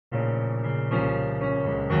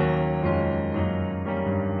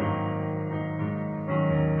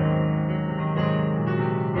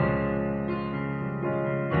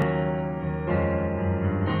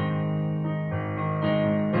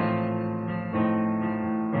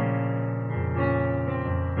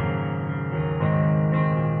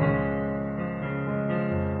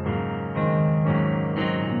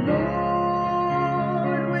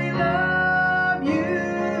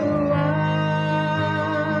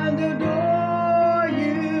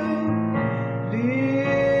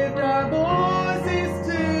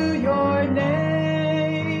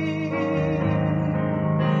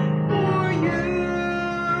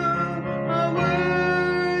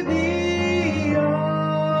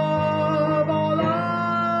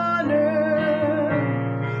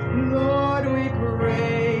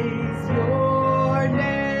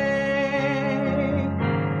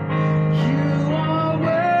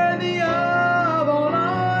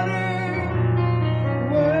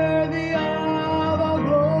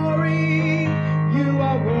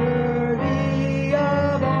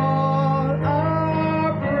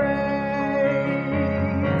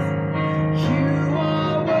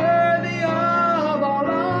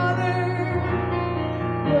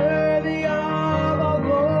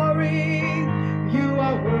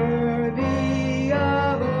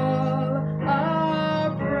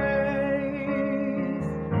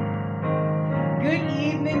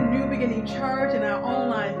Beginning Church and our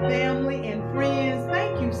online family and friends,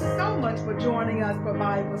 thank you so much for joining us for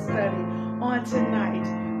Bible study on tonight.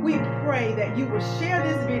 We pray that you will share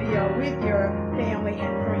this video with your family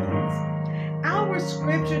and friends. Our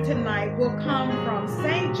scripture tonight will come from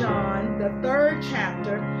St. John, the 3rd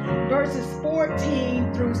chapter, verses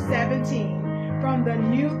 14 through 17 from the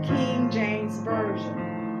New King James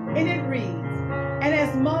Version. And it reads, "And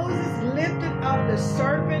as Moses lifted up the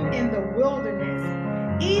serpent in the wilderness,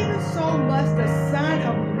 even so must the Son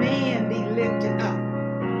of Man be lifted up,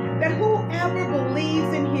 that whoever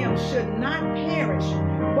believes in him should not perish,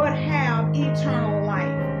 but have eternal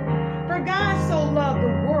life. For God so loved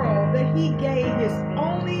the world that he gave his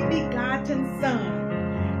only begotten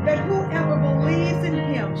Son, that whoever believes in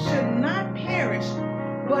him should not perish,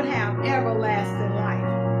 but have everlasting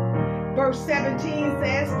life." Verse 17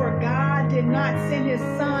 says, "For God did not send his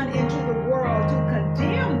Son into the world to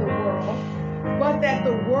condemn the world, but that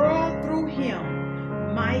the world through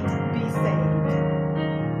him might be saved."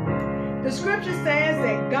 The scripture says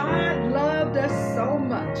that God loved us so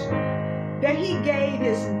much that he gave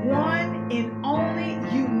his one and only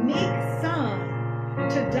unique Son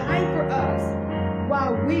to die for us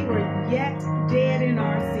while we were yet dead in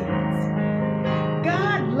our sins.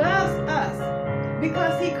 God loves us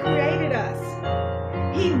because he created us.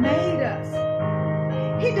 He made us.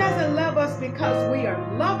 He doesn't love us because we are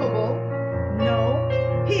lovable. No,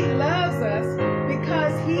 he loves us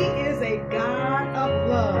because he is a God of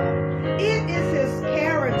love. It is his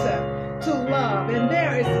character to love, and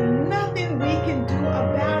there is nothing we can do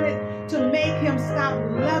about it to make him stop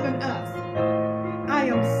loving us. I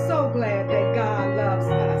am so glad that God loves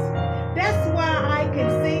us. That's why I can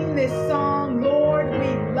sing this song, "Lord,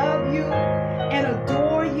 we love you and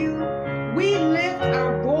adore you. We lift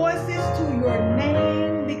our voices to your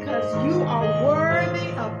name because you are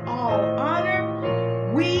worthy of all honor.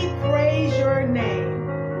 We praise your name."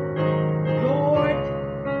 Lord,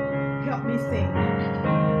 help me sing.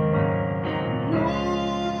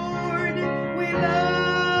 Lord, we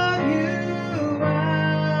love you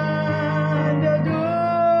and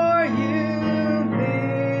adore you.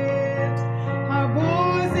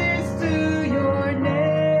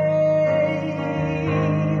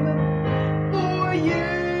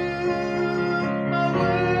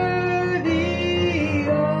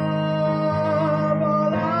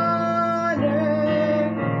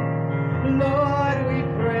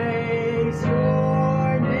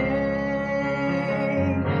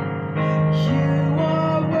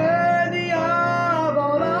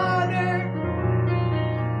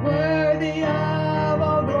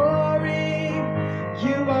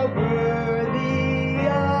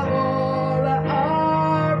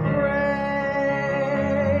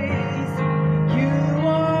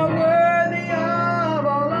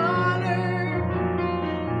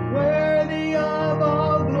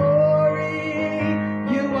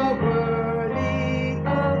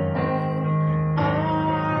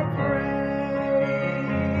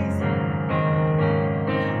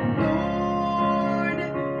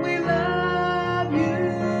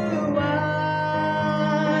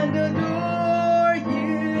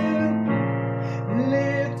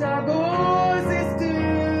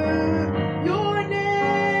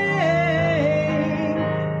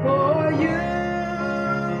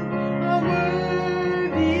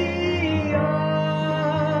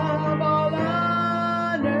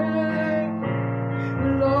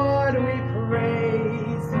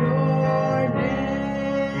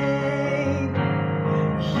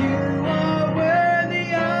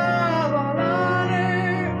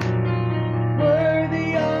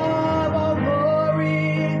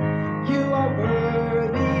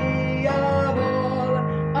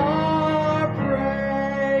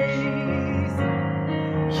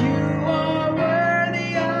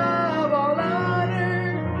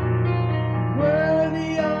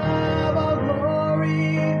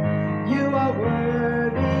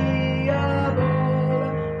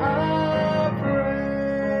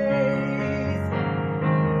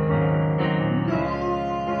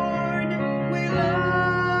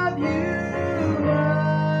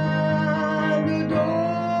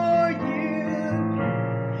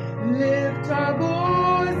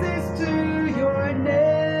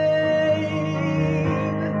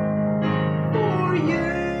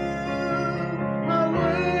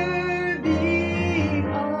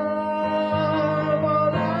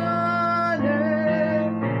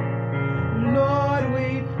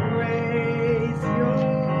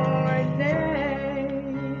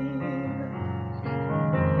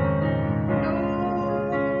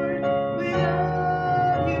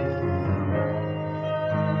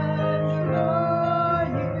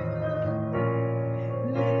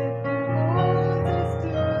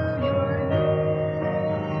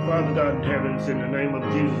 Father God in heaven, it's in the name of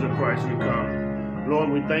Jesus Christ we come. Lord,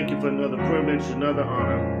 we thank you for another privilege, another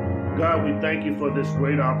honor. God, we thank you for this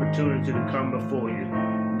great opportunity to come before you.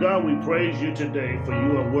 God, we praise you today, for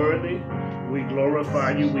you are worthy. We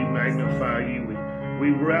glorify you, we magnify you.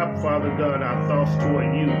 We wrap, Father God, our thoughts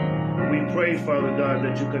toward you. We pray, Father God,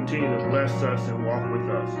 that you continue to bless us and walk with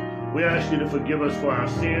us. We ask you to forgive us for our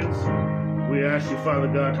sins. We ask you, Father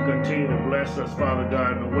God, to continue to bless us, Father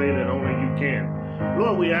God, in a way that only you can.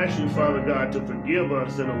 Lord, we ask you, Father God, to forgive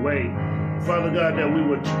us in a way, Father God, that we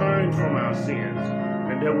will turn from our sins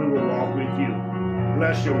and that we will walk with you.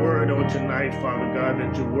 Bless your word on tonight, Father God,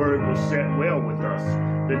 that your word will set well with us,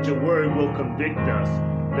 that your word will convict us,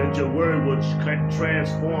 that your word will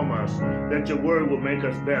transform us, that your word will make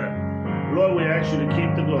us better. Lord, we ask you to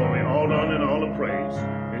keep the glory, all the honor and all the praise.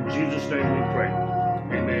 In Jesus' name we pray.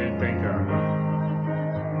 Amen. Thank God.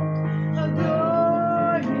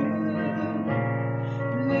 Adore you,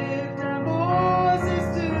 lift our voices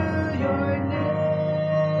to your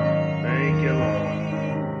name. Thank you, Lord.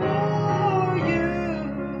 For you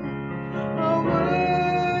are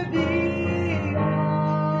worthy of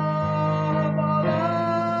all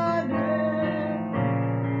honor.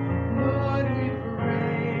 Lord, we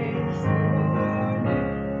praise your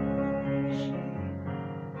name.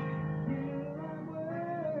 You are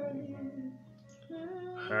worthy.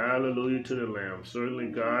 Hallelujah to the Lamb. Certainly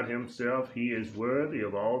God himself, he is worthy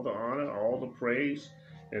of all the honor, all the praise,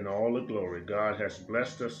 and all the glory. God has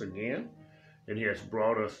blessed us again, and he has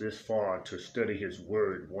brought us this far to study his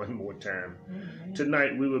word one more time. Amen.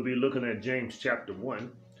 Tonight we will be looking at James chapter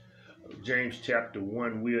 1. James chapter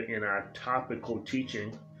 1, we are in our topical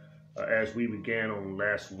teaching as we began on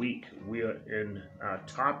last week. We are in our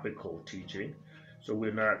topical teaching. So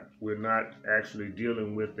we're not actually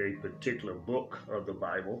dealing with a particular book of the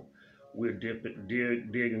Bible. We're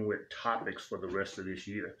digging with topics for the rest of this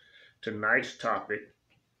year. Tonight's topic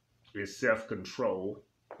is self-control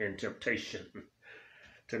and temptation.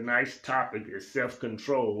 Tonight's topic is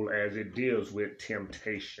self-control as it deals with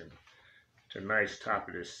temptation. Tonight's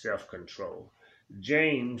topic is self-control.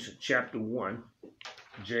 James chapter 1,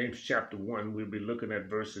 we'll be looking at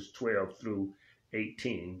verses 12 through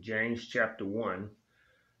 18. James chapter 1,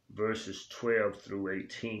 verses 12 through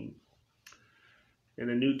 18. In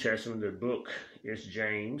the New Testament, the book is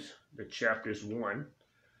James. The chapter is 1.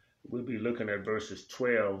 We'll be looking at verses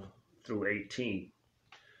 12 through 18.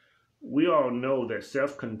 We all know that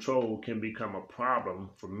self-control can become a problem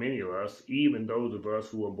for many of us, even those of us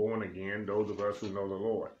who are born again, those of us who know the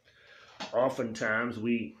Lord. Oftentimes,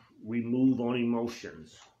 we move on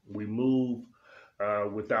emotions. We move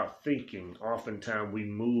without thinking. Oftentimes, we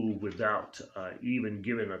move without even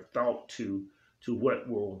giving a thought to what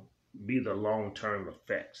will be the long-term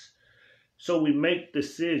effects. So we make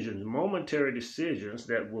decisions, momentary decisions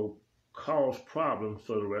that will cause problems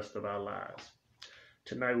for the rest of our lives.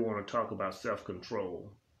 Tonight we want to talk about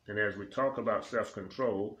self-control. And as we talk about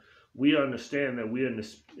self-control, we understand that we're in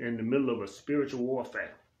the middle of a spiritual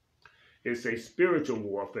warfare. It's a spiritual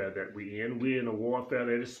warfare that we're in. We're in a warfare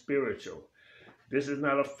that is spiritual. This is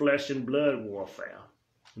not a flesh and blood warfare.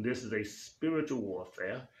 This is a spiritual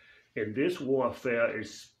warfare. And this warfare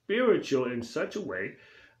is spiritual in such a way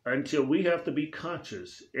until we have to be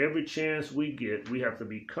conscious. Every chance we get, we have to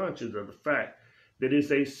be conscious of the fact that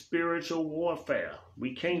it's a spiritual warfare.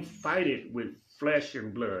 We can't fight it with flesh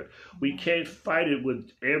and blood. We can't fight it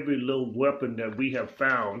with every little weapon that we have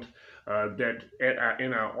found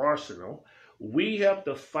in our arsenal. We have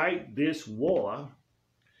to fight this war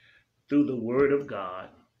through the Word of God,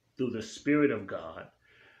 through the Spirit of God,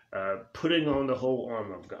 putting on the whole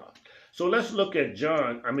armor of God. So let's look at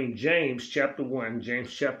James chapter 1,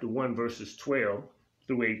 verses 12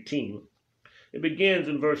 through 18. It begins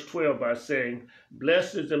in verse 12 by saying,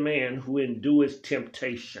 "Blessed is the man who endures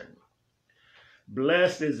temptation."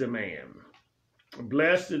 Blessed is the man.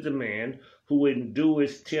 Blessed is the man who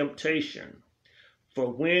endures temptation.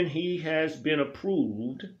 For when he has been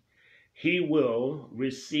approved, he will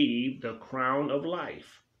receive the crown of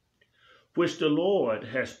life, which the Lord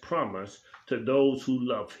has promised to those who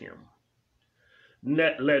love him.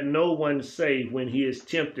 Let no one say when he is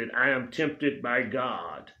tempted, "I am tempted by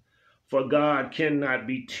God." For God cannot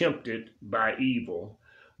be tempted by evil,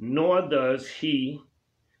 nor does he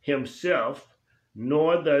himself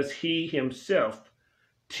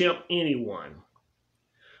tempt anyone.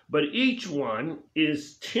 But each one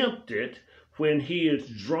is tempted when he is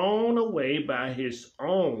drawn away by his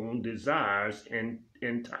own desires and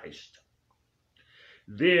enticed.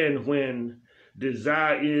 Then when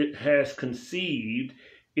desire has conceived,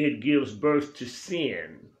 it gives birth to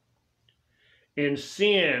sin. And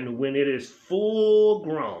sin, when it is full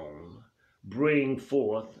grown, bring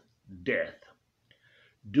forth death.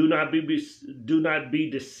 Do not be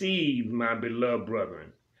deceived, my beloved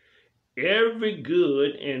brethren. Every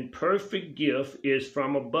good and perfect gift is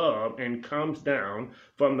from above and comes down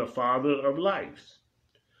from the Father of lights,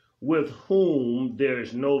 with whom there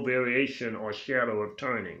is no variation or shadow of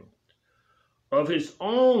turning. Of his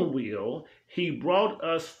own will, he brought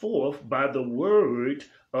us forth by the word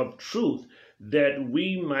of truth, that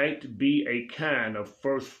we might be a kind of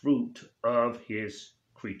first fruit of his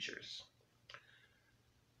creatures.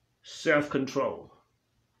 Self-control.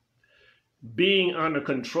 Being under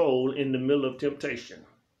control in the middle of temptation.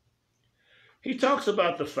 He talks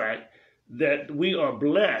about the fact that we are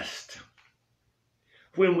blessed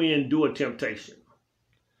when we endure temptation.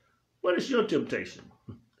 What is your temptation?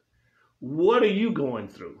 What are you going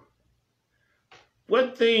through?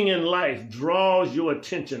 What thing in life draws your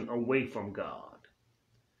attention away from God?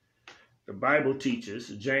 The Bible teaches,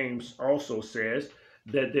 James also says,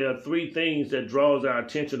 that there are three things that draws our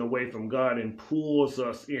attention away from God and pulls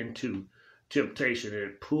us into temptation, and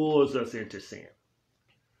it pulls us into sin.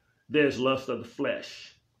 There's lust of the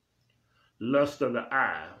flesh, lust of the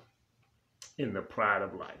eye, and the pride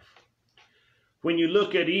of life. When you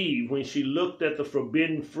look at Eve, when she looked at the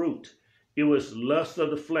forbidden fruit, it was lust of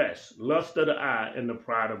the flesh, lust of the eye, and the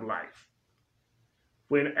pride of life.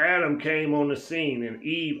 When Adam came on the scene and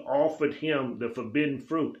Eve offered him the forbidden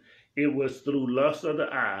fruit, it was through lust of the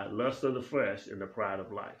eye, lust of the flesh, and the pride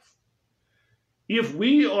of life. If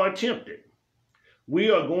we are tempted, we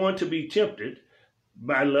are going to be tempted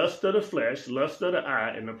by lust of the flesh, lust of the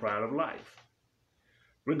eye, and the pride of life.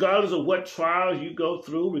 Regardless of what trials you go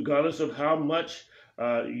through, regardless of how much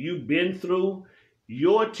you've been through,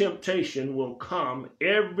 your temptation will come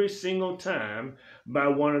every single time by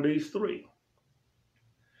one of these three.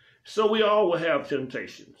 So we all will have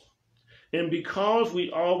temptations. And because we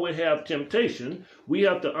always have temptation, we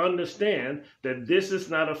have to understand that this is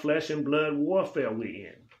not a flesh and blood warfare we're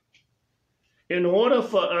in. In order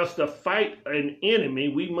for us to fight an enemy,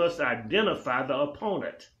 we must identify the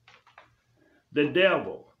opponent. The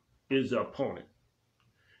devil is the opponent.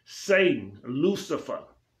 Satan, Lucifer,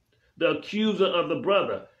 the accuser of the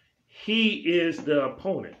brother, he is the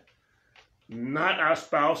opponent. Not our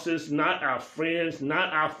spouses, not our friends,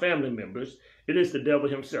 not our family members. It is the devil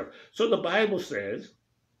himself. So the Bible says,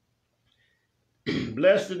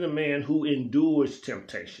 blessed is the man who endures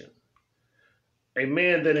temptation. A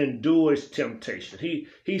man that endures temptation.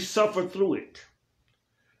 He suffered through it.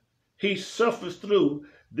 He suffers through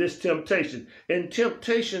this temptation. And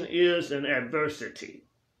temptation is an adversity.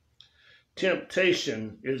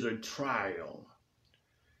 Temptation is a trial.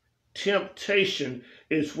 Temptation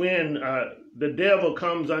is when the devil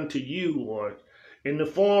comes unto you, or in the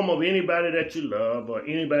form of anybody that you love or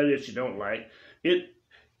anybody that you don't like.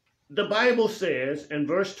 The Bible says in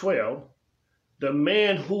verse 12, the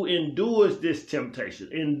man who endures this temptation,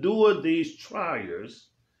 endures these trials,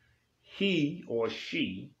 he or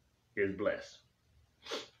she is blessed.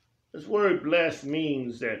 This word blessed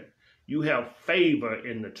means that you have favor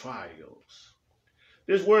in the trials.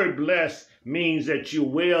 This word blessed means that you're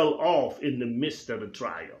well off in the midst of the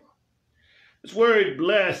trial. This word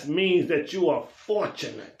blessed means that you are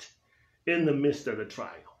fortunate in the midst of the trial.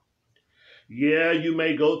 Yeah, you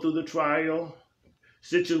may go through the trial.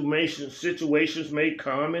 Situations may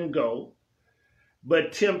come and go.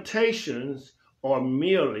 But temptations are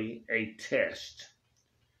merely a test.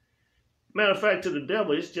 Matter of fact, to the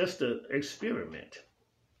devil, it's just an experiment.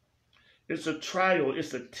 It's a trial,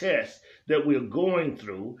 it's a test that we're going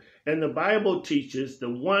through. And the Bible teaches the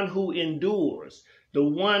one who endures, the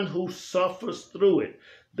one who suffers through it,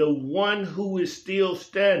 the one who is still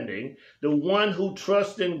standing, the one who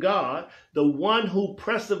trusts in God, the one who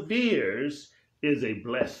perseveres is a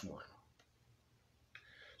blessed one.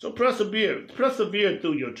 So persevere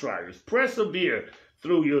through your trials, persevere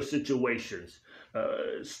through your situations.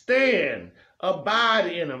 Stand, abide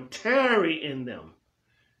in them, tarry in them.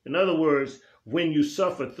 In other words, when you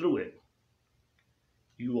suffer through it,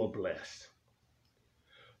 you are blessed.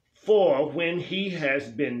 For when he has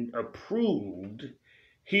been approved,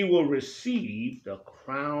 he will receive the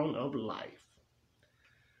crown of life.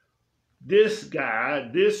 This guy,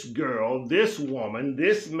 this girl, this woman,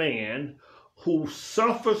 this man who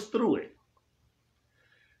suffers through it,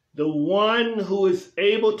 the one who is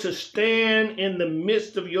able to stand in the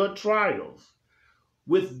midst of your trials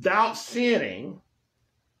without sinning,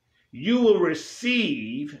 you will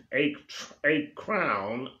receive a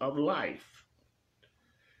crown of life.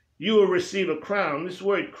 You will receive a crown. This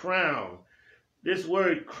word crown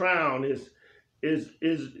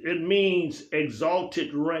it means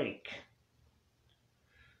exalted rank.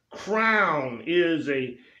 crown is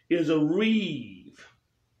a wreath.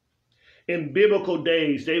 In biblical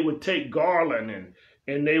days, they would take garland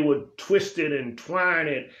and they would twist it and twine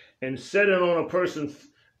it and set it on a person's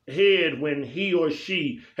head when he or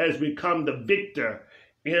she has become the victor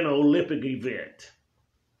in an Olympic event.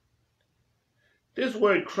 This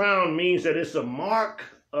word crown means that it's a mark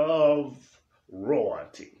of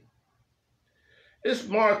royalty. This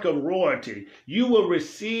mark of royalty, you will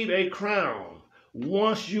receive a crown.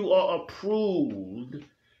 Once you are approved,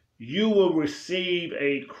 you will receive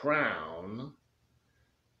a crown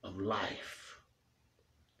of life.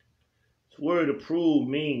 This word approved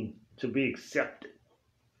means to be accepted.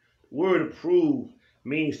 The word approved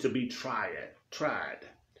means to be tried.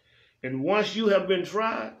 And once you have been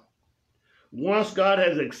tried, once God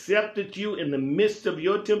has accepted you in the midst of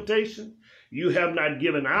your temptation, you have not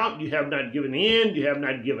given out, you have not given in, you have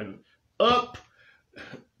not given up.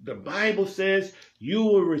 The Bible says you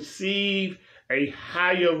will receive a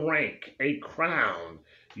higher rank, a crown.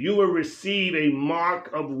 You will receive a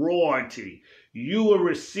mark of royalty. You will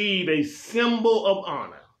receive a symbol of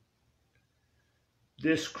honor.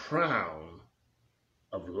 This crown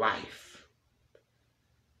of life.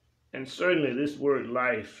 And certainly this word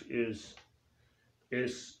life is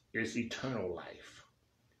eternal life.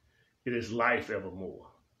 It is life evermore.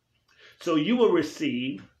 So you will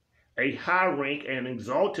receive a high rank, an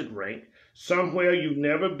exalted rank, somewhere you've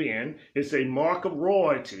never been. It's a mark of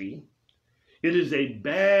royalty. It is a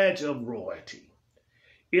badge of royalty.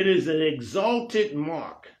 It is an exalted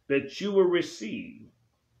mark that you will receive,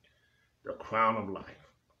 the crown of life.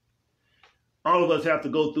 All of us have to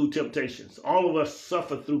go through temptations. All of us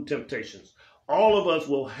suffer through temptations. All of us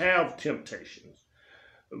will have temptations.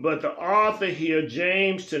 But the author here,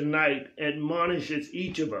 James, tonight admonishes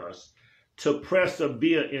each of us to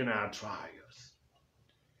persevere in our trials,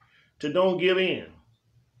 to don't give in.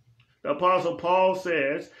 The Apostle Paul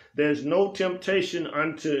says there's no temptation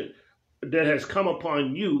that has come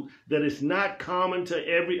upon you that is not common to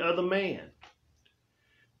every other man.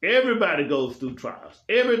 Everybody goes through trials.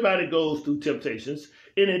 Everybody goes through temptations,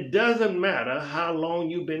 and it doesn't matter how long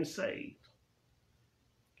you've been saved.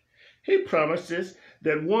 He promises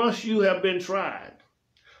that once you have been tried,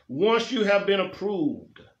 once you have been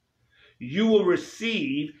approved, you will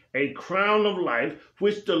receive a crown of life,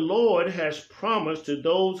 which the Lord has promised to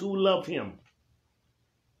those who love him.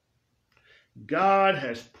 God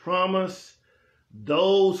has promised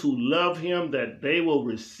those who love him that they will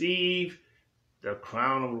receive the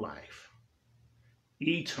crown of life,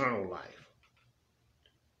 eternal life.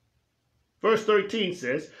 Verse 13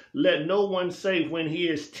 says, let no one say when he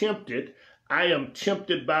is tempted, I am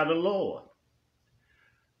tempted by the Lord.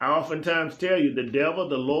 I oftentimes tell you the devil,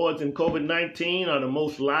 the Lords, and COVID-19 are the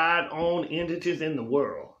most lied on entities in the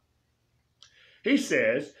world. He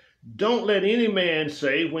says, don't let any man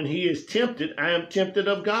say when he is tempted, I am tempted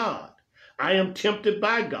of God. I am tempted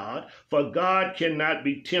by God, for God cannot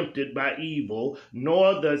be tempted by evil,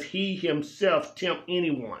 nor does he himself tempt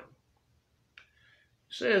anyone.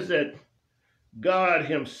 It says that God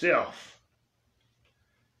himself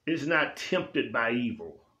is not tempted by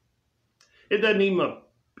evil. It doesn't even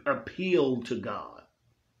appeal to God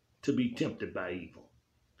to be tempted by evil.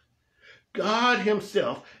 God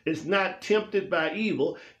himself is not tempted by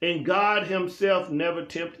evil, and God himself never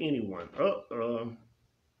tempts anyone.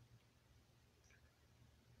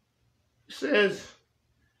 It says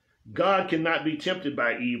God cannot be tempted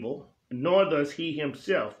by evil, nor does he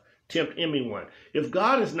himself tempt anyone. If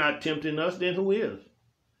God is not tempting us, then who is?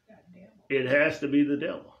 It has to be the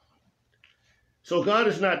devil. So God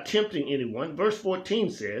is not tempting anyone. Verse 14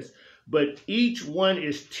 says, but each one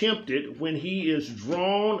is tempted when he is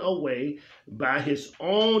drawn away by his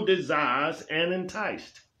own desires and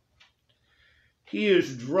enticed. He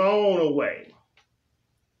is drawn away.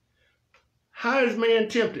 How is man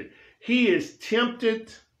tempted? He is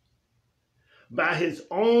tempted by his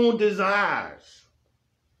own desires.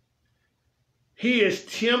 He is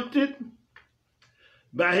tempted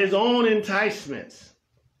by his own enticements.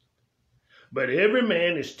 But every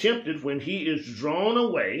man is tempted when he is drawn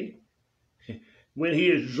away,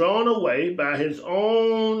 by his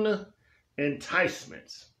own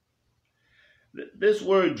enticements. This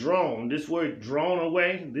word drawn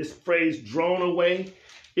away, this phrase drawn away,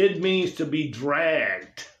 it means to be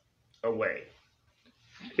dragged away.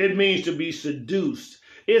 It means to be seduced.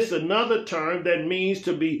 It's another term that means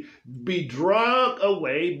to be dragged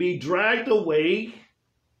away,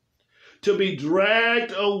 to be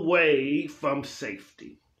dragged away from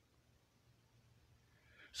safety.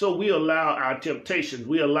 So we allow our temptations,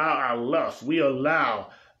 we allow our lusts, we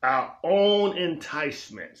allow our own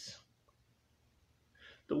enticements.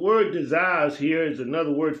 The word desires here is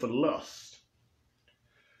another word for lust.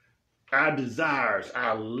 Our desires,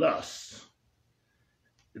 our lusts,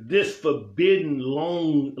 this forbidden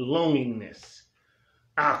longingness,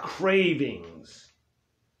 our cravings.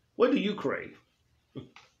 What do you crave?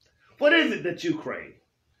 What is it that you crave?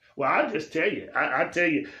 Well, I'll just tell you. I tell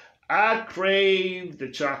you, I crave the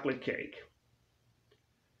chocolate cake.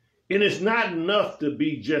 And it's not enough to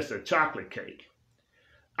be just a chocolate cake.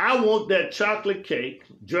 I want that chocolate cake.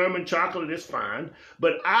 German chocolate is fine,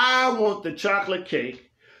 but I want the chocolate cake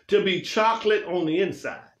to be chocolate on the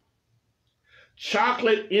inside.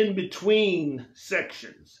 Chocolate in between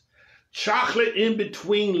sections. Chocolate in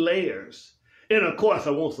between layers. And of course,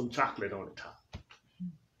 I want some chocolate on the top.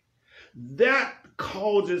 That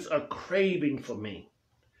causes a craving for me.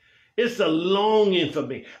 It's a longing for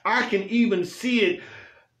me. I can even see it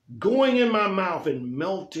going in my mouth and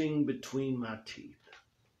melting between my teeth.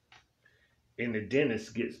 And the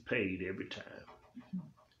dentist gets paid every time.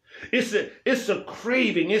 It's a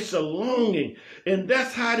craving, it's a longing. And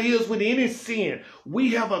that's how it is with any sin.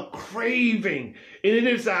 We have a craving. And it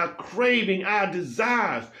is our craving, our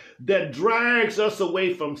desires that drags us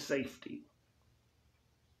away from safety.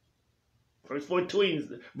 Verse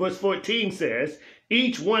 14 says,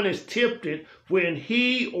 each one is tempted when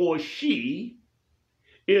he or she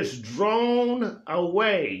is drawn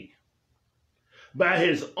away by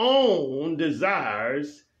his own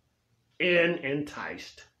desires and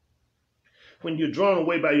enticed. When you're drawn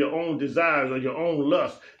away by your own desires or your own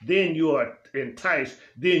lust, then you are enticed,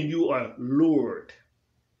 then you are lured.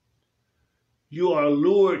 You are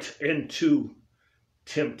lured into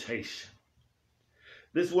temptation.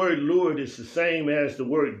 This word lured is the same as the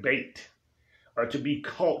word bait, or to be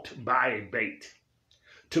caught by a bait,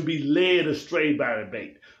 to be led astray by a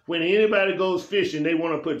bait. When anybody goes fishing, they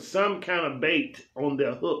want to put some kind of bait on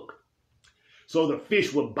their hook so the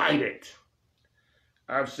fish will bite it.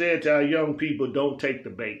 I've said to our young people, don't take the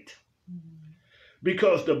bait.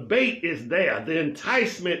 Because the bait is there. The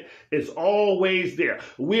enticement is always there.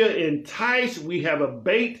 We're enticed. We have a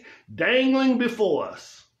bait dangling before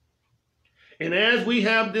us. And as we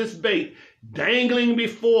have this bait dangling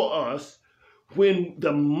before us, when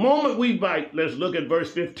the moment we bite, let's look at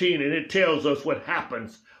verse 15, and it tells us what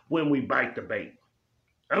happens when we bite the bait.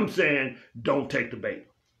 I'm saying, don't take the bait.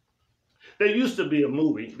 There used to be a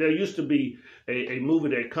movie. There used to be a movie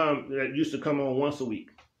that used to come on once a week.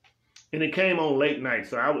 And it came on late night,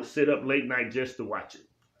 so I would sit up late night just to watch it.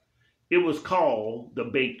 It was called The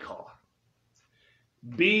Bait Car.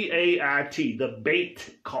 B-A-I-T, The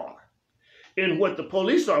Bait Car. And what the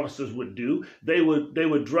police officers would do, they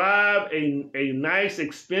would drive a nice,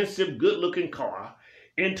 expensive, good-looking car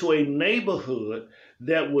into a neighborhood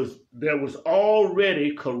that was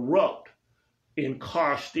already corrupt in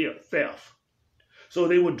car theft. So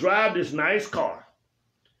they would drive this nice car,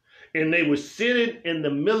 and they would sit it in the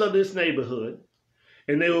middle of this neighborhood,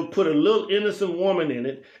 and they would put a little innocent woman in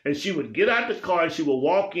it, and she would get out the car, and she would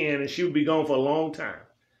walk in, and she would be gone for a long time.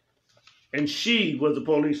 And she was a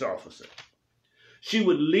police officer. She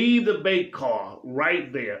would leave the bait car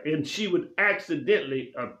right there, and she would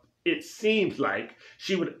accidentally, it seems like,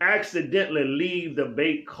 she would accidentally leave the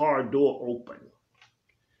bait car door open.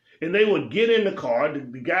 And they would get in the car,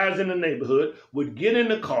 the guys in the neighborhood would get in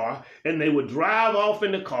the car, and they would drive off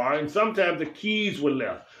in the car, and sometimes the keys were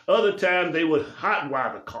left. Other times they would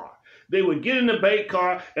hotwire the car. They would get in the bait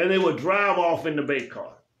car, and they would drive off in the bait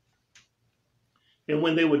car. And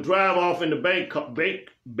when they would drive off in the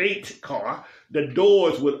bait car, the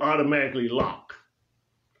doors would automatically lock.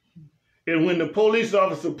 And when the police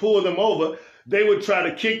officer pulled them over, they would try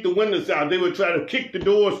to kick the windows out. They would try to kick the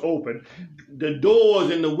doors open. The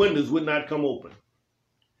doors and the windows would not come open.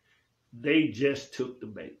 They just took the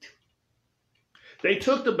bait. They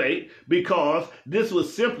took the bait because this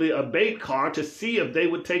was simply a bait car to see if they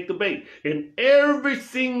would take the bait. And every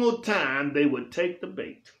single time they would take the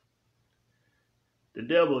bait, the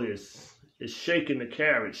devil is shaking the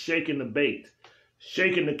carrot, shaking the bait,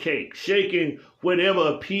 shaking the cake, shaking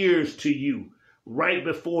whatever appears to you right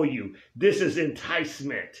before you. This is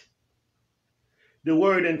enticement. The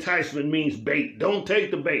word enticement means bait. Don't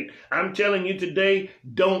take the bait. I'm telling you today,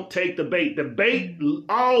 don't take the bait. The bait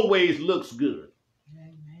always looks good.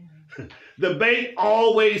 Amen. The bait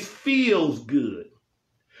always feels good.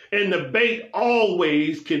 And the bait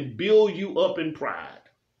always can build you up in pride.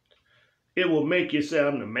 It will make you say,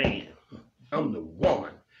 I'm the man. I'm the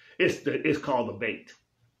woman. It's called the bait.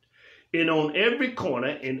 And on every corner,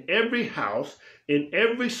 in every house, in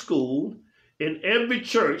every school, in every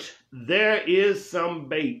church, there is some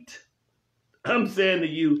bait. I'm saying to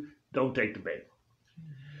you, don't take the bait.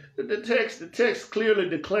 The text clearly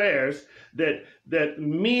declares that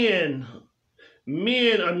men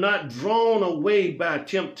are not drawn away by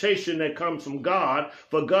temptation that comes from God,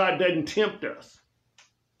 for God doesn't tempt us.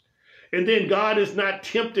 And then God is not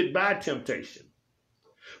tempted by temptation.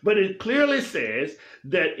 But it clearly says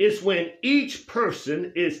that it's when each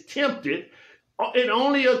person is tempted, it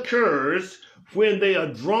only occurs when they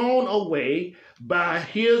are drawn away by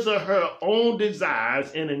his or her own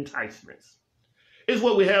desires and enticements. It's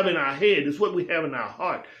what we have in our head, it's what we have in our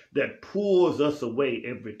heart that pulls us away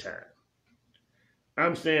every time.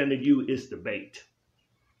 I'm saying to you, it's the bait.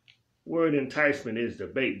 Word enticement is the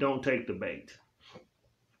bait. Don't take the bait.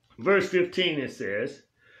 Verse 15, it says,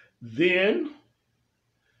 then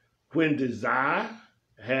when desire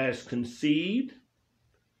has conceived,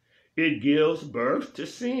 it gives birth to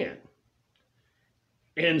sin.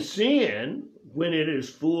 And sin, when it is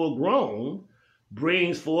full grown,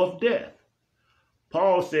 brings forth death.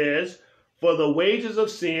 Paul says, for the wages of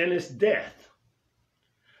sin is death.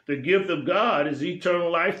 The gift of God is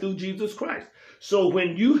eternal life through Jesus Christ. So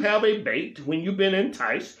when you have a bait, when you've been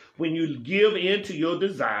enticed, when you give in to your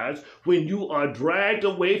desires, when you are dragged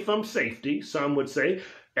away from safety, some would say,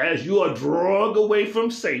 as you are dragged away from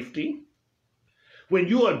safety, when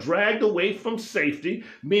you are dragged away from safety,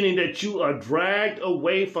 meaning that you are dragged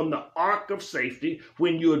away from the ark of safety,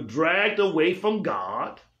 when you are dragged away from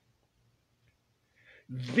God,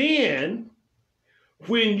 then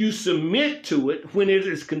when you submit to it, when it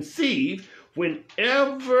is conceived,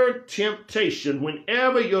 whenever temptation,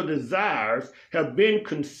 whenever your desires have been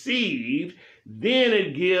conceived, then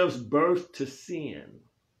it gives birth to sin.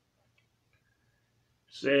 It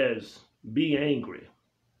says, be angry.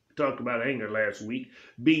 We talked about anger last week.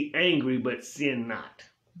 Be angry, but sin not.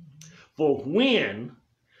 For when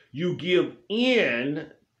you give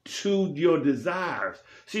in to your desires,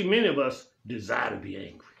 see, many of us desire to be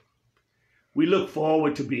angry. We look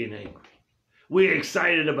forward to being angry. We're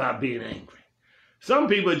excited about being angry. Some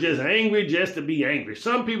people are just angry just to be angry.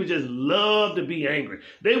 Some people just love to be angry.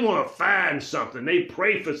 They want to find something. They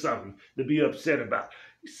pray for something to be upset about.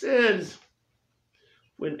 He says,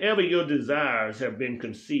 whenever your desires have been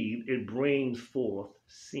conceived, it brings forth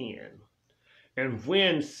sin. And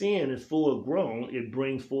when sin is full grown, it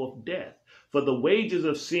brings forth death. For the wages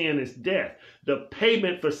of sin is death. The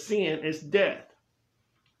payment for sin is death.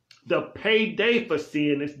 The payday for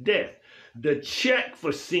sin is death. The check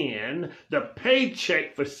for sin, the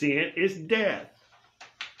paycheck for sin is death.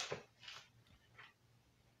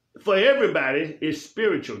 For everybody, it's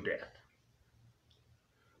spiritual death.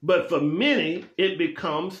 But for many, it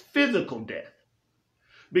becomes physical death.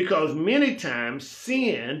 Because many times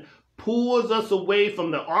sin pulls us away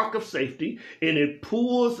from the ark of safety and it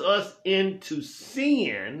pulls us into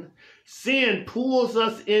sin. Sin pulls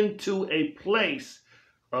us into a place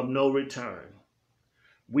of no return.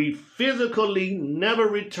 We physically never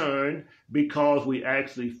return because we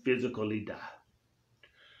actually physically die.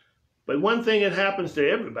 But one thing that happens to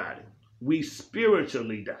everybody, we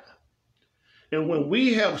spiritually die. And when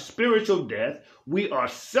we have spiritual death, we are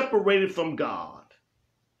separated from God.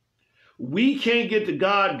 We can't get to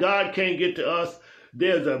God. God can't get to us.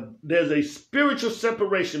 There's a spiritual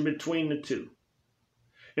separation between the two.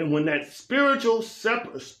 And when that spiritual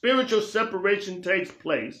separation takes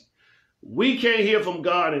place, we can't hear from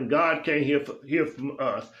God and God can't hear from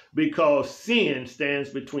us because sin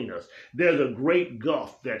stands between us. There's a great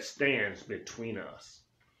gulf that stands between us.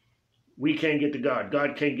 We can't get to God.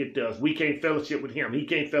 God can't get to us. We can't fellowship with him. He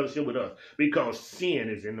can't fellowship with us because sin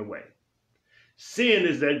is in the way. Sin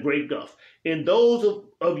is that great gulf. And those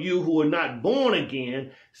of you who are not born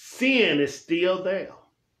again, sin is still there.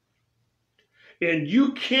 And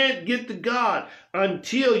you can't get to God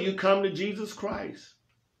until you come to Jesus Christ.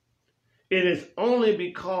 It is only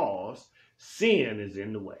because sin is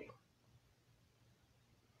in the way.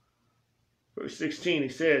 Verse 16, he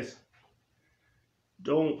says,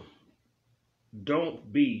 do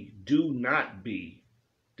not be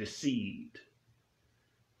deceived.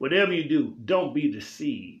 Whatever you do, don't be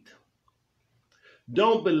deceived.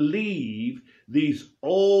 Don't believe these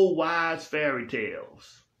old wise fairy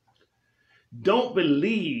tales. Don't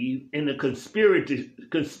believe in the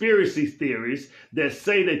conspiracy theories that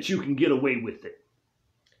say that you can get away with it.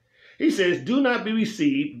 He says, do not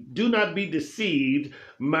be deceived,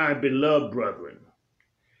 my beloved brethren.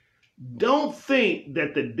 Don't think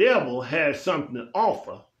that the devil has something to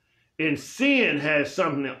offer and sin has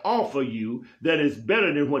something to offer you that is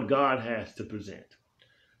better than what God has to present.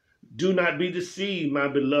 Do not be deceived, my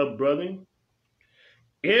beloved brethren.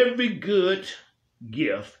 Every good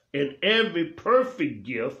gift and every perfect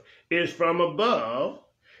gift is from above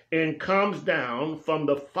and comes down from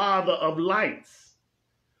the Father of lights,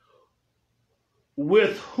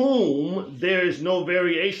 with whom there is no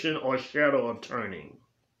variation or shadow of turning.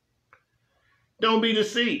 Don't be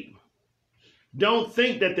deceived. Don't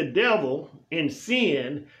think that the devil in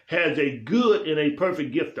sin has a good and a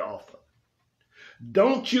perfect gift to offer.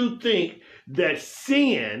 Don't you think that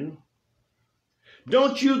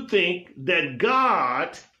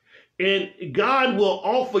God will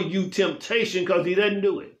offer you temptation because he doesn't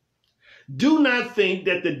do it. Do not think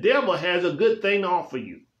that the devil has a good thing to offer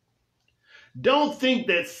you. Don't think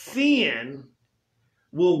that sin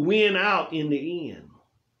will win out in the end.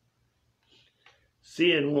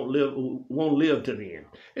 Sin won't live to the end.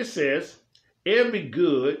 It says, every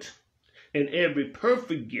good and every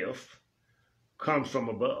perfect gift comes from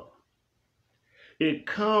above. It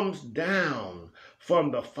comes down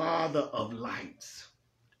from the Father of lights.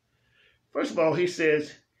 First of all, he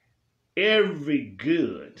says, every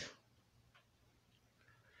good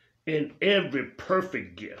and every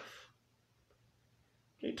perfect gift.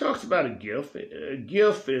 He talks about a gift. A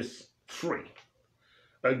gift is free.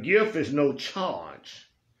 A gift is no charge.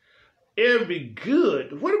 Every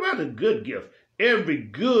good, what about a good gift? Every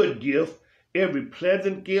good gift, every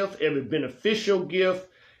pleasant gift, every beneficial gift,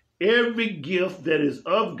 every gift that is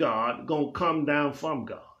of God gonna come down from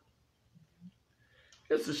God.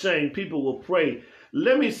 It's a shame people will pray,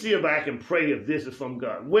 let me see if I can pray if this is from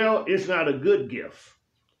God. Well, it's not a good gift,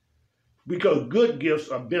 because good gifts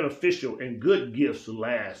are beneficial and good gifts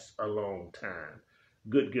last a long time.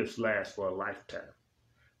 Good gifts last for a lifetime.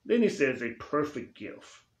 Then he says a perfect gift.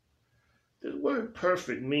 The word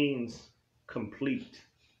perfect means complete.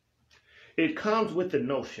 It comes with the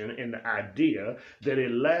notion and the idea that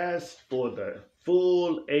it lasts for the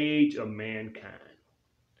full age of mankind.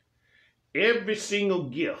 Every single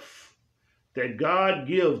gift that God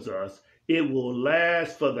gives us, it will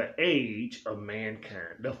last for the age of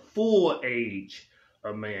mankind, the full age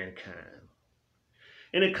of mankind.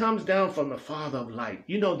 And it comes down from the Father of light.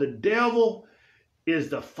 You know, the devil is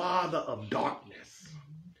the father of darkness.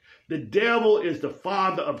 The devil is the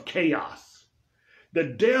father of chaos. The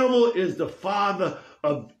devil is the father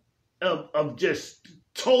of just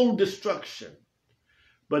total destruction.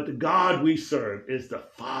 But the God we serve is the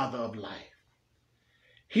Father of life.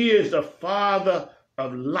 He is the Father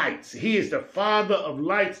of lights. He is the Father of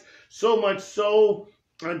lights, so much so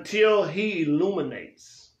until he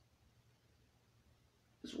illuminates.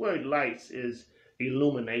 This word lights is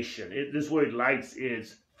illumination. This word lights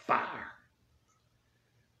is fire.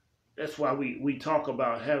 That's why we talk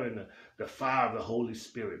about having the fire of the Holy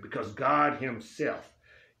Spirit, because God himself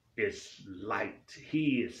is light.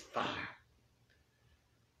 He is fire.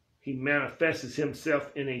 He manifests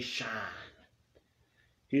himself in a shine.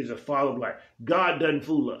 He's a Father of light. God doesn't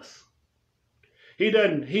fool us. He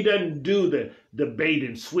doesn't do the bait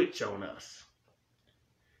and switch on us.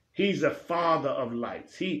 He's a Father of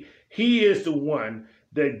lights. He is the one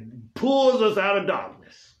that pulls us out of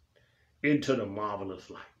darkness into the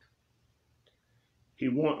marvelous light. He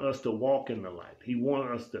wants us to walk in the light. He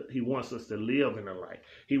wants us to live in the light.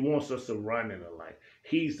 He wants us to run in the light.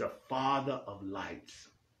 He's the Father of lights.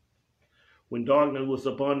 When darkness was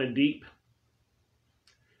upon the deep,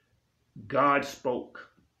 God spoke,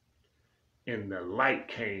 and the light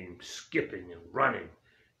came skipping and running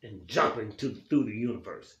and jumping through the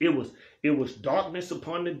universe. It was darkness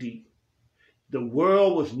upon the deep. The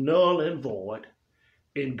world was null and void,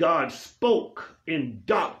 and God spoke in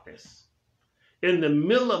darkness, in the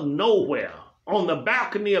middle of nowhere, on the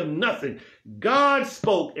balcony of nothing. God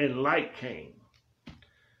spoke and light came.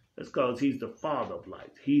 That's because he's the Father of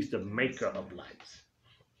lights. He's the maker of lights.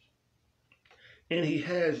 And he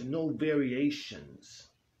has no variations.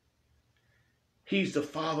 He's the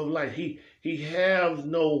Father of light. He has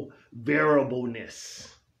no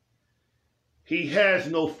variableness. He has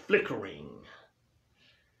no flickering.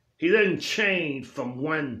 He doesn't change from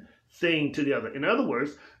one thing to the other. In other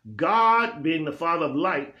words, God being the Father of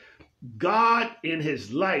light, God in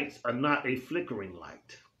his lights are not a flickering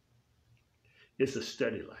light. It's a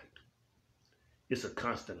steady light. It's a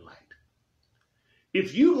constant light.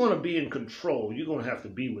 If you're going to be in control, you're going to have to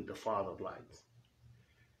be with the Father of lights.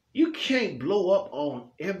 You can't blow up on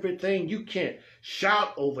everything. You can't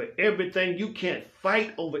shout over everything. You can't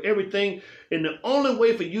fight over everything. And the only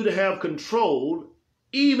way for you to have control,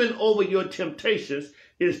 even over your temptations,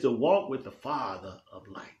 is to walk with the Father of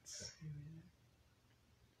lights,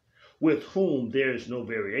 with whom there is no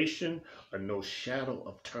variation or no shadow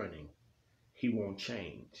of turning. He won't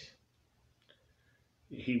change.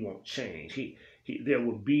 He won't change. There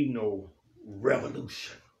will be no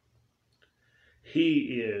revolution.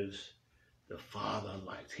 He is The Father of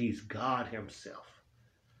lights. He's God himself.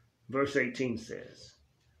 Verse 18 says,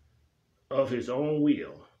 of his own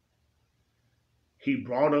will, he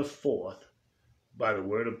brought us forth by the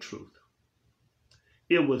word of truth.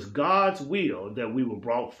 It was God's will that we were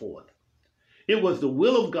brought forth. It was the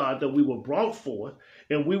will of God that we were brought forth,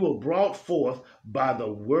 and we were brought forth by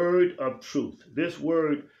the word of truth. This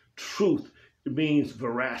word truth means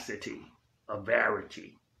veracity, a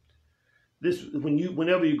verity. This,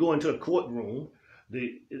 whenever you go into a courtroom,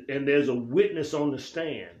 and there's a witness on the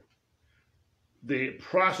stand, the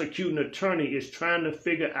prosecuting attorney is trying to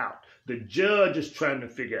figure out, the judge is trying to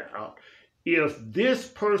figure out if this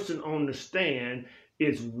person on the stand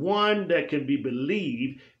is one that can be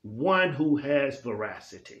believed, one who has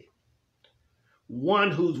veracity, one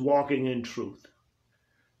who's walking in truth.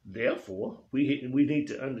 Therefore, we need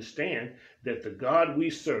to understand that the God we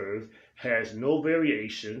serve has no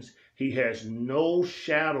variations. He has no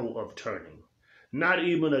shadow of turning, not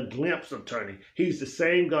even a glimpse of turning. He's the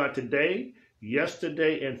same God today,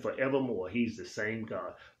 yesterday, and forevermore. He's the same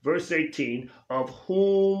God. Verse 18, of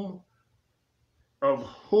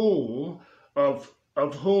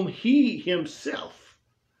whom he himself,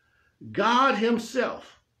 God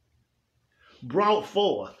himself, brought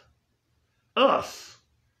forth us.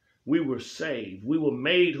 We were saved. We were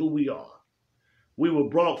made who we are. We were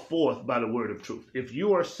brought forth by the word of truth. If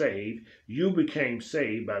you are saved, you became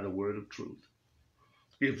saved by the word of truth.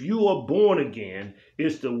 If you are born again,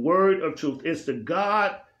 it's the word of truth. It's the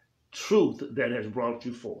God truth that has brought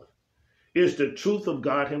you forth. It's the truth of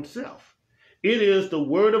God himself. It is the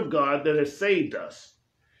word of God that has saved us.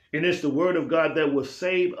 And it's the word of God that will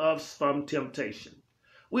save us from temptation.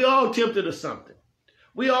 We all tempted to something.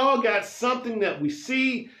 We all got something that we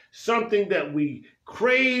see, something that we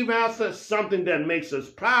crave after, something that makes us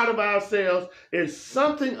proud of ourselves. It's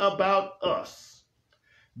something about us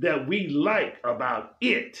that we like about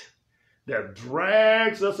it that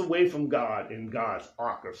drags us away from God in God's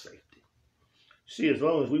ark of safety. See, as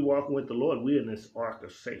long as we're walking with the Lord, we're in this ark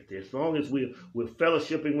of safety. As long as we're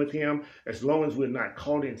fellowshipping with him, as long as we're not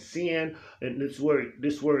caught in sin, and this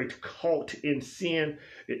word caught in sin,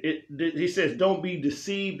 he says, don't be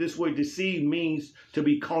deceived. This word deceived means to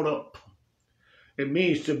be caught up. It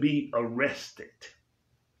means to be arrested.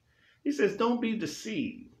 He says, don't be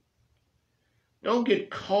deceived. Don't get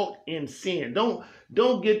caught in sin.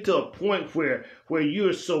 Don't get to a point where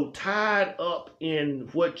you're so tied up in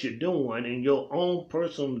what you're doing and your own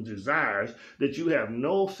personal desires that you have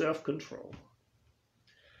no self-control.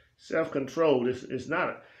 Self-control is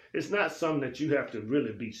not something that you have to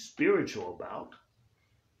really be spiritual about.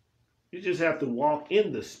 You just have to walk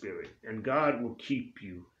in the Spirit, and God will keep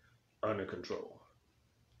you under control.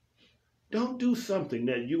 Don't do something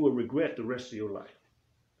that you will regret the rest of your life.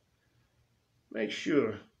 Make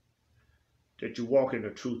sure that you walk in the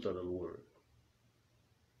truth of the word.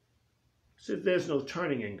 Says there's no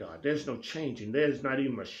turning in God. There's no changing. There's not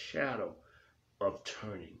even a shadow of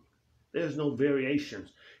turning. There's no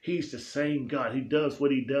variations. He's the same God. He does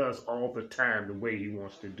what he does all the time the way he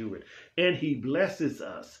wants to do it. And he blesses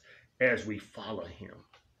us as we follow him.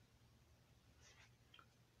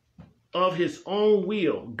 Of his own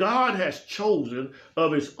will, God has chosen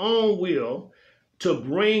of his own will to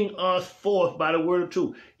bring us forth by the word of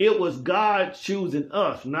truth. It was God choosing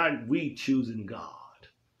us, not we choosing God.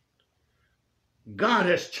 God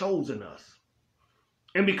has chosen us.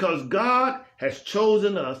 And because God has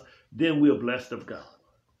chosen us, then we are blessed of God.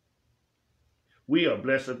 We are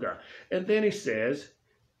blessed of God. And then he says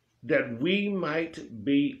that we might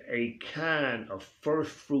be a kind of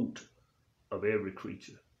first fruit of every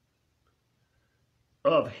creature,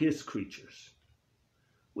 of his creatures.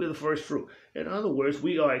 We're the first fruit. In other words,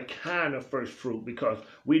 we are a kind of first fruit because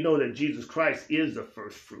we know that Jesus Christ is the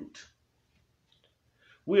first fruit.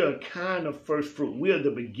 We are a kind of first fruit. We are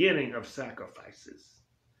the beginning of sacrifices.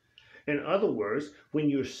 In other words, when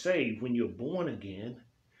you're saved, when you're born again,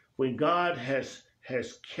 when God has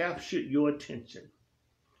captured your attention,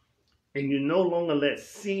 and you no longer let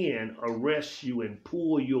sin arrest you and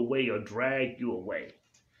pull you away or drag you away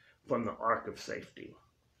from the ark of safety.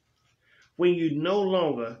 When you no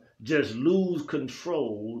longer just lose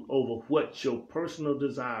control over what your personal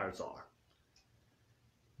desires are,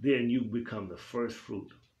 then you become the first fruit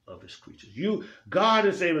of his creatures. God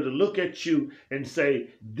is able to look at you and say,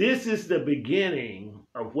 this is the beginning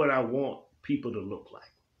of what I want people to look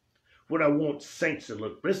like. What I want saints to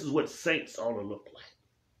look. This is what saints ought to look like.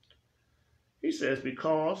 He says,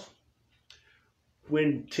 because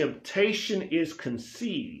when temptation is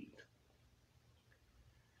conceived,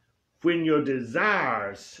 when your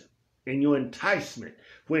desires and your enticement,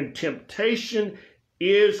 when temptation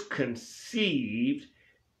is conceived,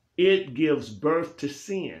 it gives birth to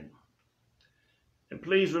sin. And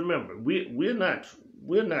please remember, we're not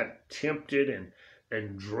tempted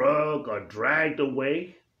and drugged or dragged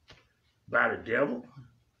away by the devil.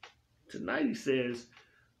 Tonight he says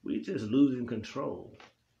we're just losing control.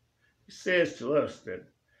 He says to us that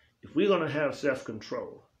if we're going to have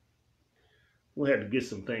self-control, we'll have to get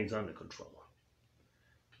some things under control.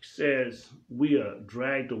 He says we are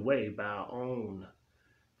dragged away by our own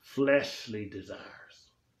fleshly desires.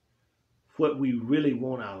 What we really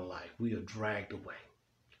want out of life, we are dragged away.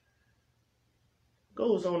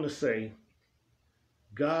 Goes on to say,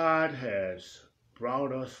 God has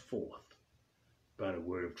brought us forth by the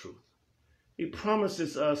word of truth. He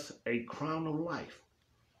promises us a crown of life.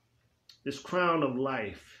 This crown of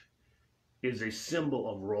life is a symbol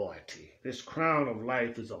of royalty. This crown of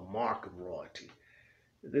life is a mark of royalty.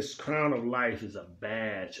 This crown of life is a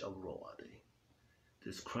badge of royalty.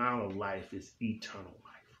 This crown of life is eternal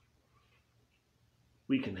life.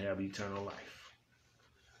 We can have eternal life.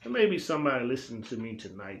 There may be somebody listening to me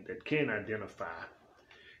tonight that can't identify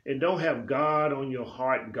and don't have God on your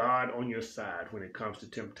heart, God on your side when it comes to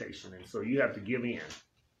temptation. And so you have to give in.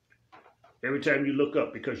 Every time you look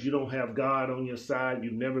up, because you don't have God on your side,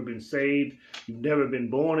 you've never been saved, you've never been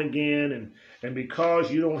born again, and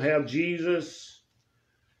because you don't have Jesus,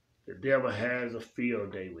 the devil has a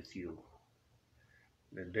field day with you.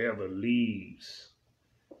 The devil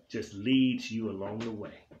just leads you along the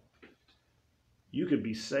way. You could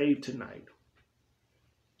be saved tonight.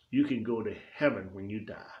 You can go to heaven when you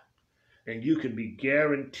die. And you can be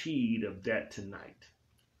guaranteed of that tonight.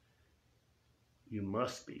 You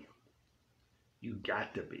must be. You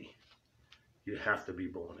got to be. You have to be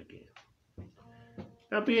born again.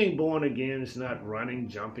 Now, being born again is not running,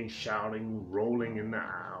 jumping, shouting, rolling in the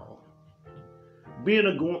aisle.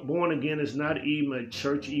 Being born again is not even a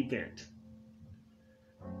church event.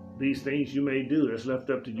 These things you may do, that's left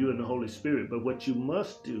up to you and the Holy Spirit. But what you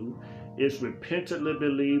must do is repentantly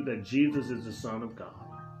believe that Jesus is the Son of God.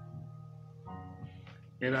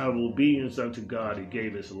 And out of obedience unto God, he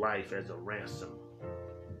gave his life as a ransom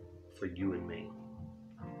for you and me.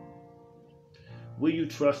 Will you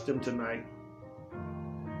trust him tonight?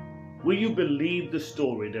 Will you believe the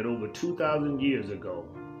story that over 2,000 years ago,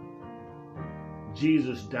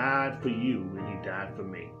 Jesus died for you and he died for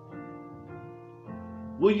me?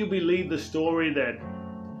 Will you believe the story that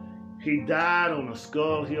he died on a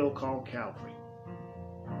skull hill called Calvary?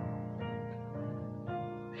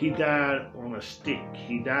 He died on a stick.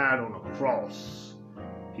 He died on a cross.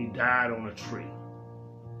 He died on a tree.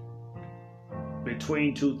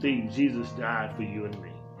 Between two thieves, Jesus died for you and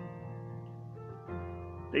me.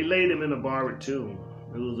 They laid him in a borrowed tomb.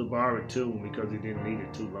 It was a borrowed tomb because he didn't need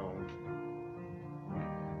it too long.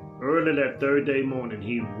 Early that third day morning,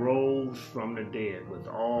 he rose from the dead with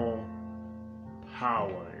all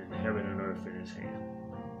power in heaven and earth in his hand.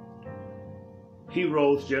 He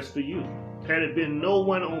rose just for you. Had it been no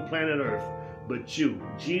one on planet earth but you,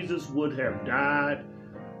 Jesus would have died,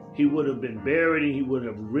 he would have been buried, and he would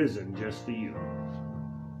have risen just for you.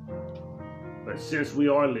 But since we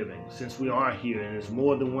are living, since we are here, and there's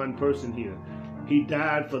more than one person here, he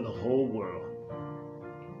died for the whole world.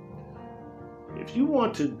 If you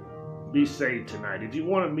want to be saved tonight, if you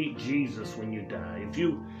want to meet Jesus when you die, if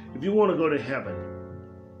you want to go to heaven,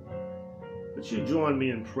 would you join me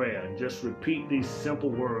in prayer and just repeat these simple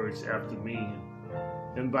words after me?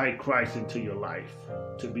 Invite Christ into your life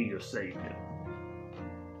to be your Savior.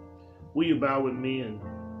 Will you bow with me and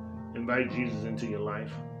invite Jesus into your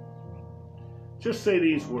life? Just say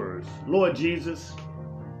these words. Lord Jesus,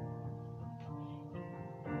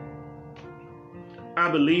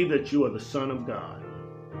 I believe that you are the Son of God.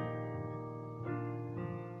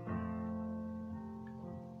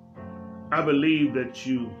 I believe that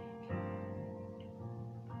you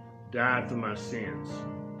died for my sins.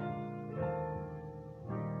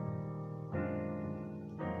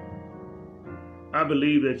 I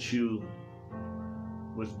believe that you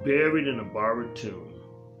was buried in a borrowed tomb.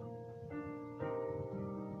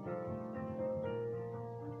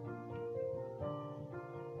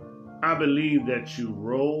 I believe that you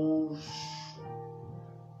rose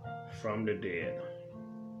from the dead.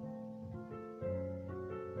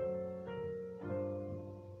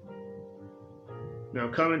 Now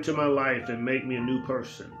come into my life and make me a new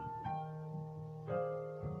person.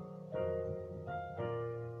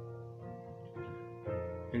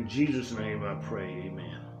 In Jesus' name I pray,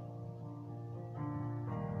 amen.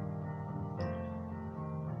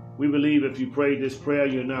 We believe if you prayed this prayer,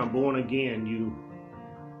 you're now born again.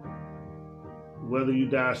 Whether you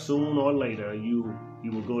die soon or later, you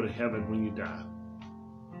will go to heaven when you die.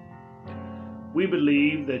 We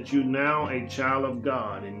believe that you're now a child of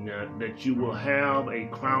God and that you will have a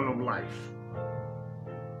crown of life,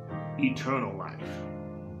 eternal life,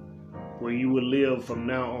 where you will live from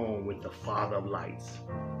now on with the Father of lights.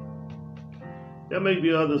 There may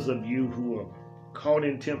be others of you who are caught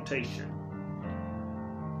in temptation,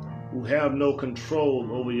 who have no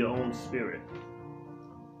control over your own spirit,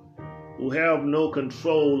 who have no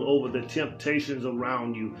control over the temptations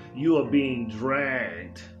around you. You are being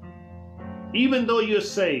dragged. Even though you're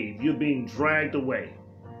saved, you're being dragged away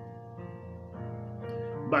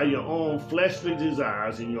by your own fleshly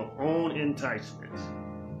desires and your own enticements.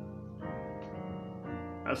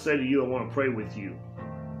 I say to you, I want to pray with you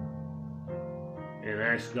and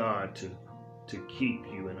ask God to keep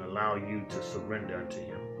you and allow you to surrender unto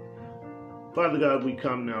Him. Father God, we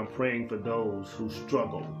come now praying for those who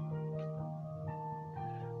struggle.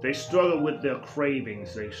 They struggle with their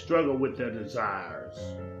cravings. They struggle with their desires.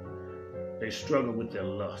 They struggle with their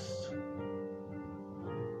lusts.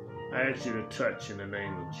 I ask you to touch in the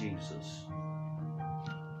name of Jesus.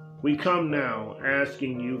 We come now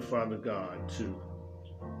asking you, Father God, to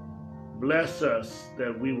bless us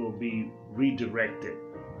that we will be redirected.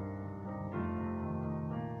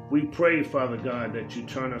 We pray, Father God, that you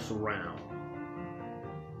turn us around,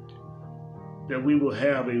 that we will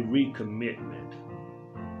have a recommitment,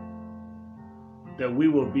 that we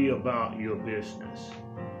will be about your business,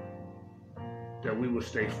 that we will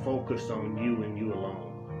stay focused on you and you alone.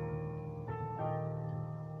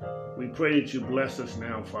 We pray that you bless us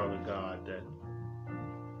now, Father God, that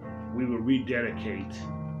we will rededicate,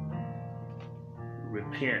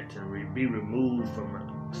 repent, and be removed from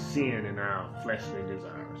sin and our fleshly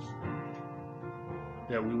desires.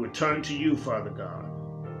 That we would turn to you, Father God,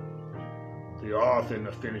 the author and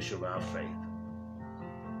the finisher of our faith.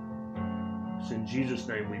 It's in Jesus'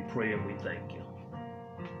 name we pray and we thank you.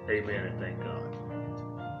 Amen and thank God.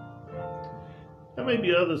 There may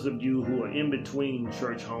be others of you who are in between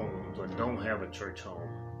church homes or don't have a church home.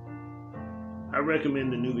 I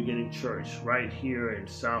recommend the New Beginning Church right here in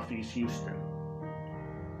Southeast Houston,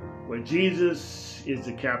 where Jesus is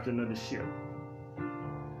the captain of the ship,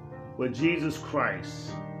 where Jesus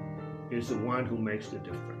Christ is the one who makes the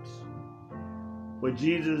difference, where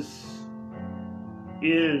Jesus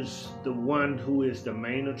is the one who is the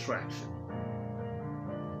main attraction.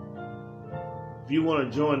 If you want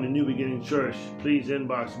to join the New Beginning Church, please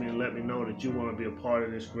inbox me and let me know that you want to be a part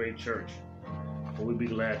of this great church, and we'd be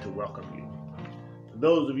glad to welcome you. For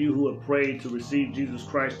those of you who have prayed to receive Jesus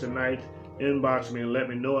Christ tonight, inbox me and let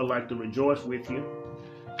me know. I'd like to rejoice with you.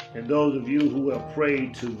 And those of you who have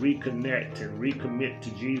prayed to reconnect and recommit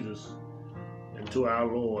to Jesus and to our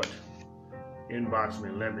Lord, inbox me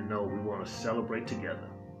and let me know. We want to celebrate together.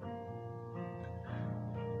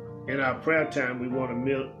 In our prayer time, we want to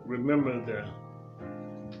remember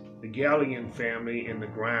the Gallion family and the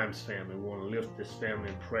Grimes family. We want to lift this family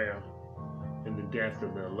in prayer in the death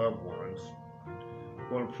of their loved ones. We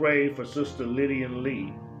want to pray for Sister Lydian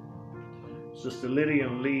Lee. Sister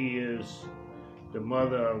Lydian Lee is the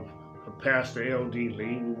mother of Pastor L.D.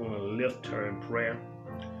 Lee. We want to lift her in prayer.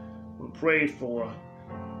 We pray for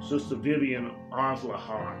Sister Vivian Osler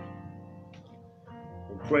Hart.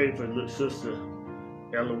 We pray for Sister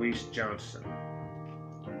Eloise Johnson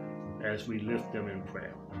as we lift them in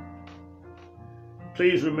prayer.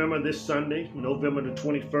 Please remember this Sunday, November the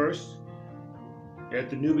 21st, at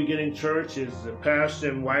the New Beginning Church is the Pastor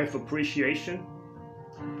and Wife Appreciation,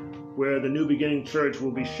 where the New Beginning Church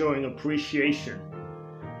will be showing appreciation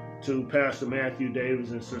to Pastor Matthew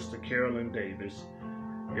Davis and Sister Carolyn Davis.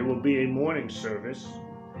 It will be a morning service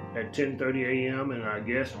at 10:30 a.m. and our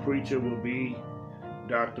guest preacher will be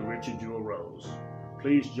Dr. Richard Jewel Rose.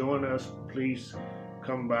 Please join us. Please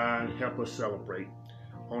come by and help us celebrate.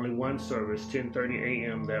 Only one service, 10:30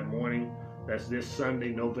 a.m. that morning. That's this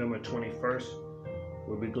Sunday, November 21st.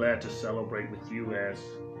 We'll be glad to celebrate with you as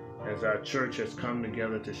our church has come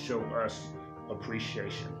together to show us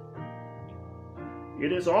appreciation.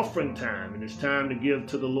 It is offering time, and it's time to give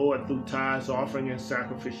to the Lord through tithes, offering, and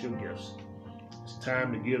sacrificial gifts. It's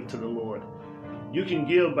time to give to the Lord. You can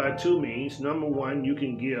give by two means. Number one, you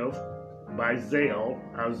can give by Zelle.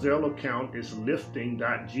 Our Zelle account is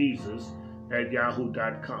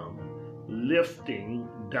lifting.jesus@yahoo.com.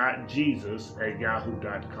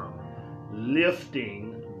 Lifting.jesus@yahoo.com.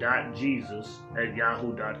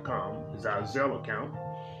 Lifting.jesus@yahoo.com is our Zelle account.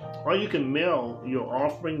 Or you can mail your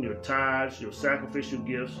offering, your tithes, your sacrificial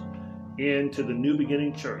gifts into the New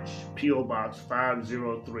Beginning Church, P.O. Box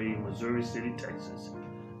 503, Missouri City, Texas.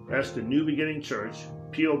 That's the New Beginning Church,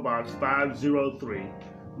 P.O. Box 503,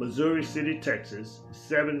 Missouri City, Texas,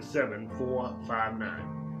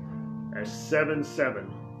 77459. at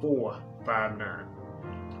 77459.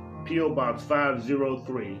 P.O. Box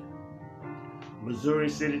 503, Missouri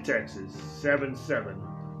City, Texas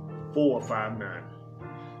 77459.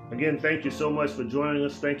 Again, thank you so much for joining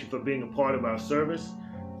us. Thank you for being a part of our service.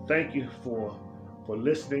 Thank you for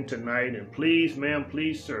listening tonight. And please, ma'am,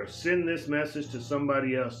 please, sir, send this message to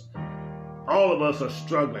somebody else. All of us are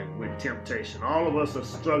struggling with temptation. All of us are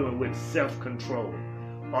struggling with self-control.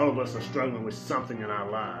 All of us are struggling with something in our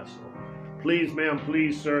lives. So please, ma'am,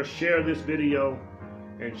 please, sir, share this video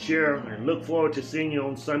and share, and look forward to seeing you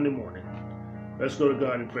on Sunday morning. Let's go to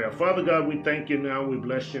God in prayer. Father God, we thank you now. We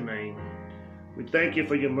bless your name. We thank you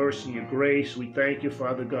for your mercy and your grace. We thank you,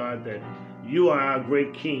 Father God, that you are our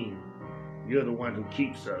great King. You're the one who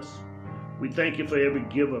keeps us. We thank you for every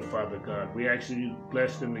giver, Father God. We actually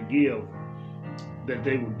bless them to give, that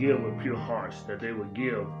they will give with pure hearts, that they will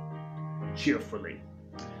give cheerfully.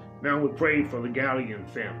 Now we pray for the Gallion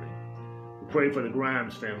family. We pray for the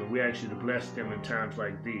Grimes family. We ask you to bless them in times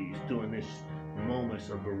like these, during this moments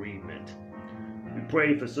of bereavement. We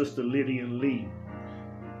pray for Sister Lydia Lee.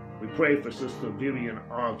 We pray for Sister Vivian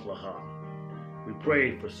Arklaha. We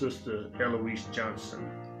pray for Sister Eloise Johnson.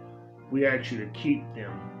 We ask you to keep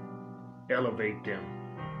them, elevate them.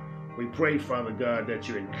 We pray, Father God, that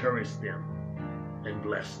you encourage them and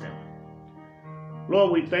bless them.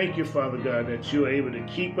 Lord, we thank you, Father God, that you're able to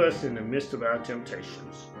keep us in the midst of our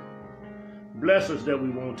temptations. Bless us that we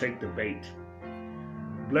won't take the bait.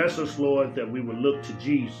 Bless us, Lord, that we will look to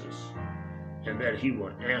Jesus and that he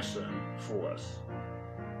will answer for us.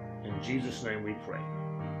 In Jesus' name we pray.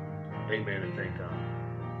 Amen and thank God.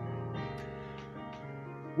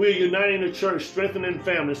 We're uniting the church, strengthening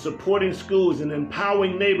families, supporting schools, and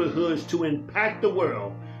empowering neighborhoods to impact the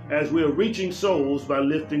world as we're reaching souls by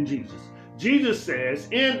lifting Jesus. Jesus says,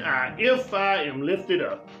 if I am lifted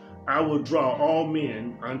up, I will draw all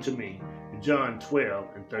men unto me. John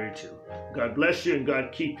 12:32. God bless you and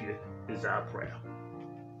God keep you is our prayer.